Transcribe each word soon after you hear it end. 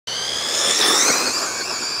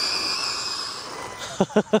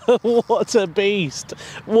What a beast.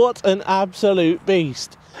 What an absolute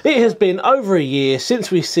beast. It has been over a year since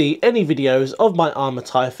we see any videos of my ARRMA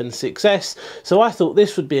Typhon 6S, so I thought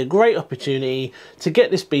this would be a great opportunity to get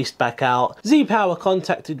this beast back out. Zeee Power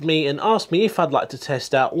contacted me and asked me if I'd like to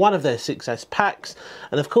test out one of their 6S packs,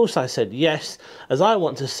 and of course I said yes, as I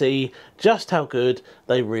want to see just how good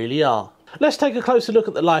they really are. Let's take a closer look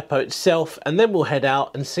at the Lipo itself and then we'll head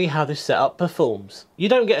out and see how this setup performs. You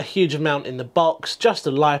don't get a huge amount in the box, just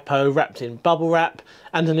a Lipo wrapped in bubble wrap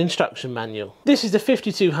and an instruction manual. This is the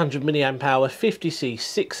 5200 mAh 50C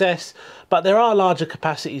 6S, but there are larger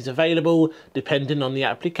capacities available depending on the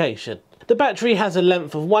application. The battery has a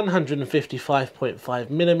length of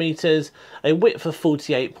 155.5mm, a width of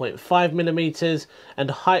 48.5mm and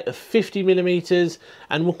a height of 50mm,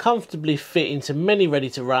 and will comfortably fit into many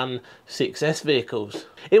ready-to-run 6S vehicles.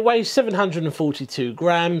 It weighs 742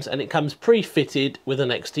 grams and it comes pre-fitted with an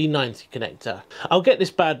XT90 connector. I'll get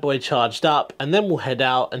this bad boy charged up and then we'll head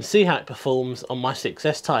out and see how it performs on my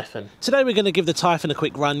 6S Typhon. Today we're going to give the Typhon a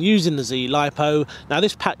quick run using the ZEEE Lipo. Now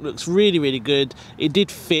this pack looks really good. It did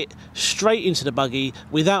fit straight into the buggy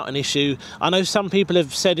without an issue. I know some people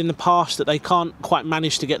have said in the past that they can't quite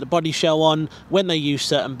manage to get the body shell on when they use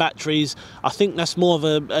certain batteries. I think that's more of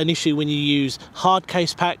an issue when you use hard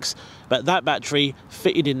case packs, but that battery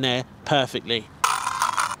fitted in there perfectly.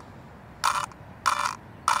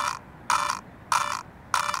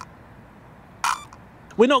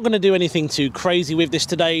 We're not going to do anything too crazy with this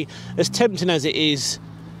today. As tempting as it is,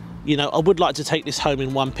 you know, I would like to take this home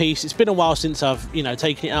in one piece. It's been a while since I've, you know,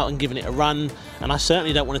 taken it out and given it a run, and I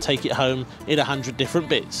certainly don't want to take it home in 100 different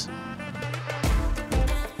bits.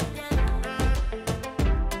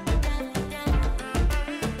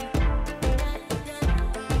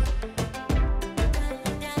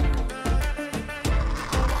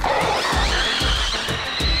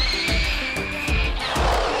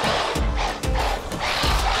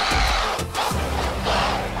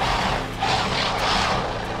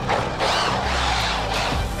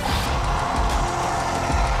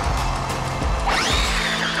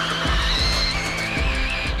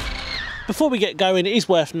 Before we get going, it is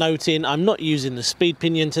worth noting I'm not using the speed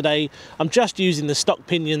pinion today. I'm just using the stock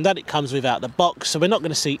pinion that it comes with out the box, so we're not going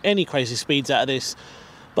to see any crazy speeds out of this,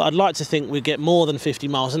 but I'd like to think we get more than 50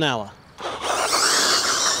 miles an hour.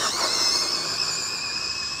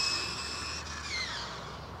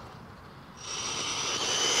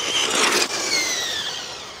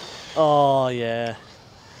 Oh yeah,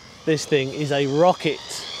 this thing is a rocket.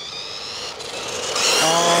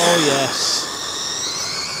 Oh yes.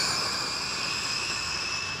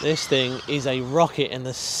 This thing is a rocket and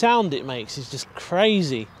the sound it makes is just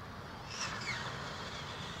crazy.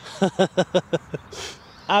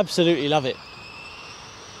 Absolutely love it.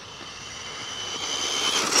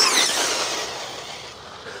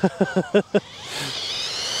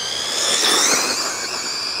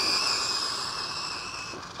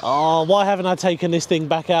 Oh, why haven't I taken this thing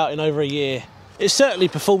back out in over a year? It certainly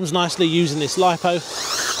performs nicely using this Lipo.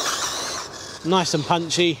 Nice and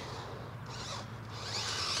punchy.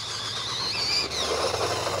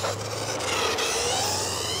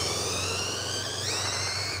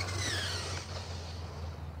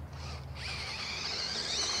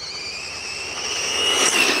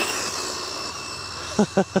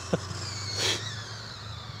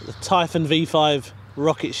 The Typhon V5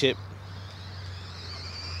 rocket ship.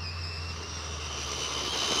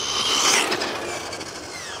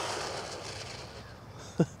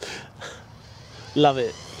 Love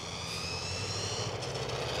it.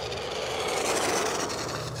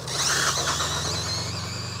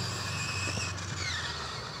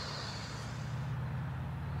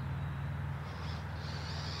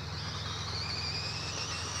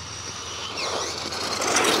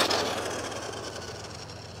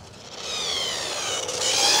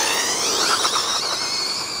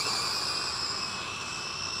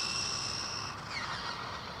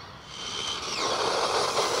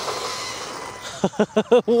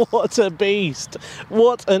 What a beast.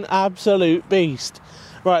 What an absolute beast.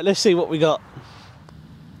 Right, let's see what we got.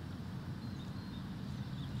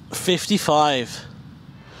 55.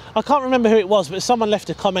 I can't remember who it was, but someone left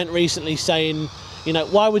a comment recently saying, you know,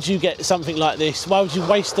 why would you get something like this? Why would you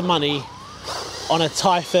waste the money on a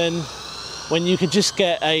Typhon when you could just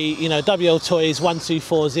get a, you know, WL Toys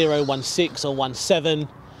 124016 or 17,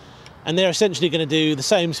 and they're essentially going to do the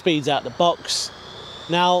same speeds out the box.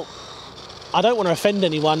 Now, I don't want to offend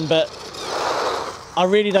anyone, but I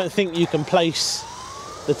really don't think you can place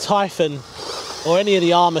the Typhon or any of the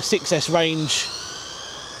ARRMA 6S range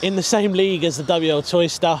in the same league as the WL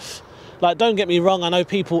Toys stuff. Like, don't get me wrong, I know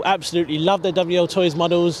people absolutely love their WL Toys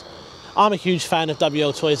models. I'm a huge fan of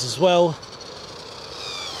WL toys as well.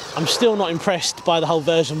 I'm still not impressed by the whole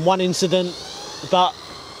version 1 incident, but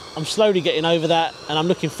I'm slowly getting over that, and I'm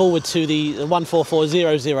looking forward to the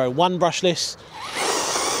 144001 brushless.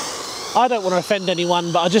 I don't want to offend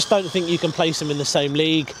anyone, but I just don't think you can place them in the same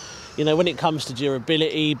league. You know, when it comes to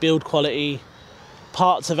durability, build quality,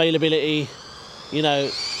 parts availability, you know,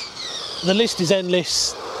 the list is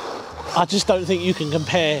endless. I just don't think you can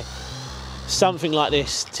compare something like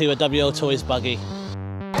this to a WL Toys buggy.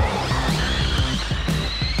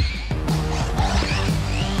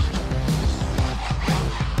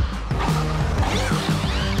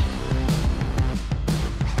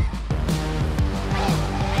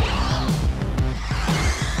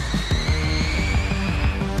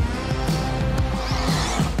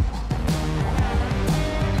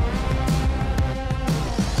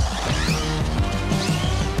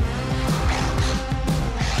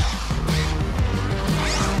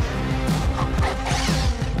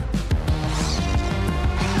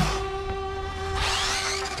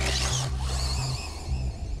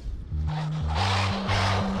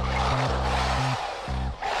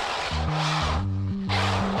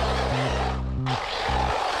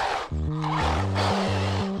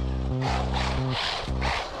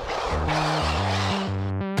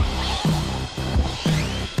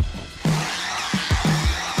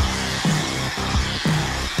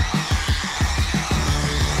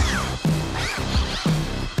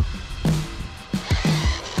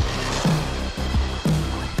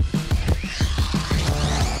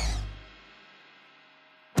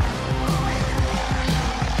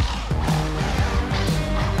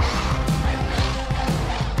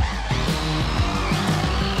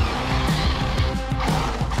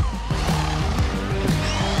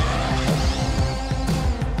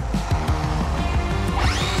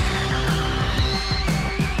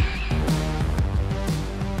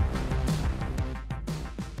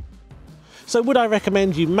 So would I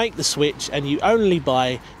recommend you make the switch and you only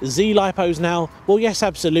buy ZEEE Lipos now? Well, yes,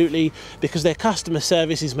 absolutely, because their customer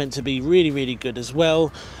service is meant to be really, really good as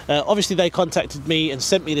well. Obviously, they contacted me and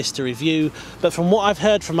sent me this to review, but from what I've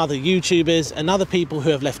heard from other YouTubers and other people who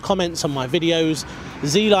have left comments on my videos,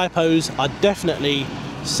 ZEEE Lipos are definitely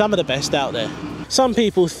some of the best out there. Some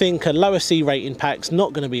people think a lower C rating pack's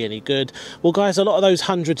not going to be any good. Well guys, a lot of those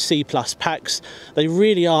 100 C plus packs, they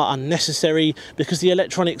really are unnecessary because the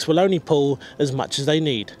electronics will only pull as much as they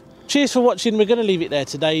need. Cheers for watching, we're going to leave it there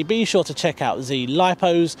today. Be sure to check out ZEEE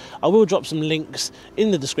Lipos. I will drop some links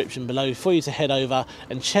in the description below for you to head over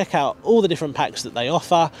and check out all the different packs that they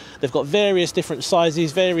offer. They've got various different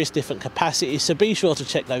sizes, various different capacities, so be sure to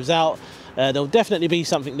check those out. There'll definitely be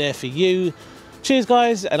something there for you. Cheers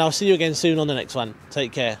guys, and I'll see you again soon on the next one.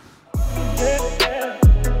 Take care.